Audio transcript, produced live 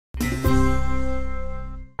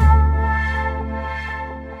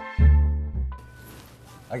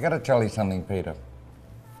I gotta tell you something, Peter.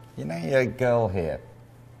 You know your girl here,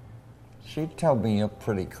 she told me you're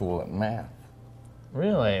pretty cool at math.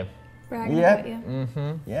 Really? Bragging about you.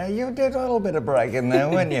 Mm-hmm. Yeah, you did a little bit of bragging there,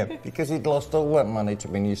 weren't you? Because he'd lost all that money to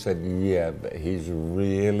me and you said, yeah, but he's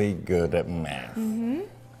really good at math. Mm-hmm.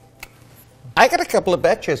 I got a couple of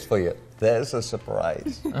betches for you. There's a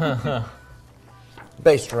surprise.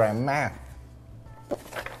 Based around math.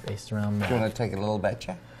 Based around math. Do you want to take a little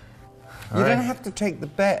betcha? All You right. don't have to take the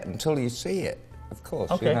bet until you see it. Of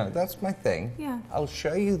course, Okay. you know, that's my thing. Yeah. I'll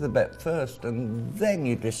show you the bet first and then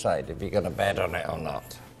you decide if you're going to bet on it or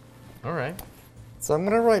not. All right. So I'm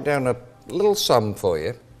going to write down a little sum for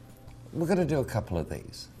you. We're going to do a couple of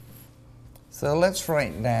these. So let's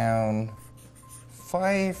write down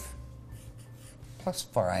 5 plus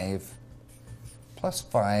 5 plus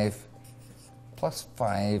 5 plus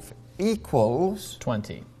 5 equals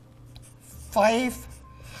 20.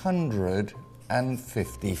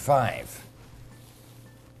 555.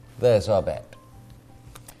 There's our bet.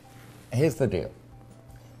 Here's the deal.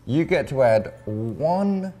 You get to add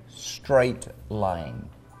one straight line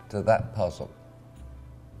to that puzzle,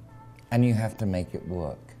 and you have to make it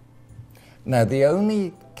work. Now, the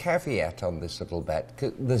only caveat on this little bet,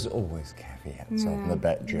 'cause there's always caveats on the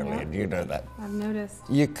bet, Jillian, you know that. I've noticed.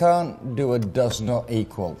 You can't do a does not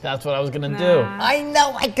equal. That's what I was gonna do. I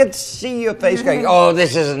know, I could see your face going, oh,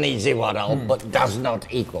 this is an easy one, but does not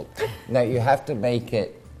equal. No, you have to make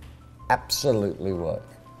it absolutely work.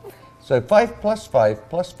 So 5 plus 5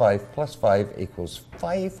 plus 5 plus 5 equals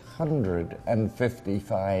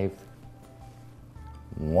 555.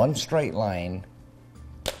 One straight line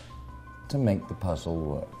to make the puzzle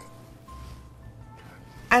work.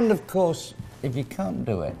 And of course, if you can't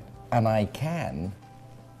do it, and I can,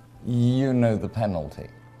 you know the penalty.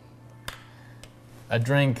 A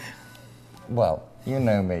drink. Well, you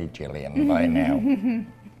know me, Jillian, by now.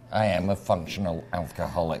 I am a functional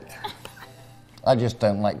alcoholic. I just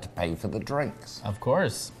don't like to pay for the drinks. Of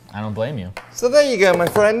course. I don't blame you. So there you go, my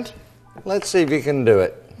friend. Let's see if you can do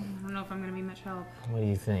it. I don't know if I'm going to be much help. What do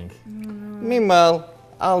you think? Meanwhile,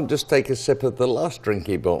 I'll just take a sip of the last drink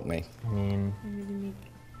he bought me. I mean,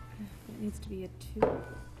 It needs to be a 2.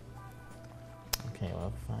 okay,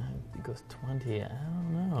 well, 5 equals 20. I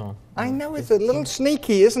don't know. I know, it's a little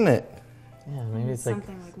sneaky, isn't it? Yeah, maybe it's like,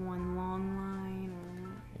 Something like one long line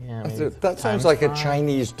or... yeah, maybe it's That sounds times like a 5.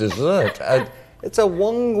 Chinese dessert. It's a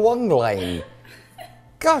wong lane.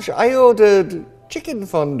 Gosh, I ordered chicken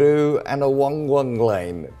fondue and a wong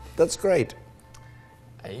lane. That's great.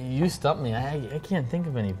 You stumped me. I can't think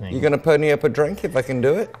of anything. You gonna pony up a drink if I can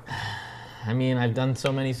do it? I mean, I've done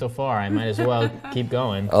so many so far. I might as well keep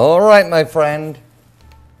going. All right, my friend.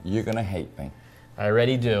 You're gonna hate me. I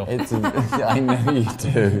already do. I know you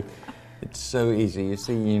do. It's so easy. You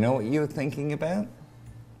see, you know what you were thinking about?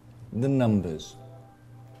 The numbers.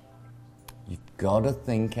 You've got to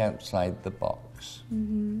think outside the box.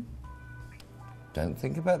 Mm-hmm. Don't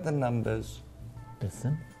think about the numbers.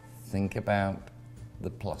 Listen. Think about the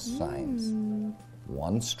plus signs.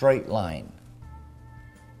 One straight line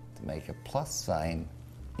to make a plus sign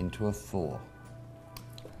into a 4.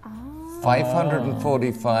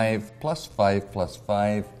 545 plus 5 plus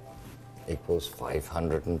 5 equals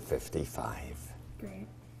 555. Great.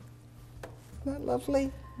 Isn't that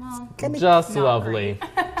lovely? Well, Just lovely.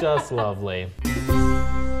 Just lovely.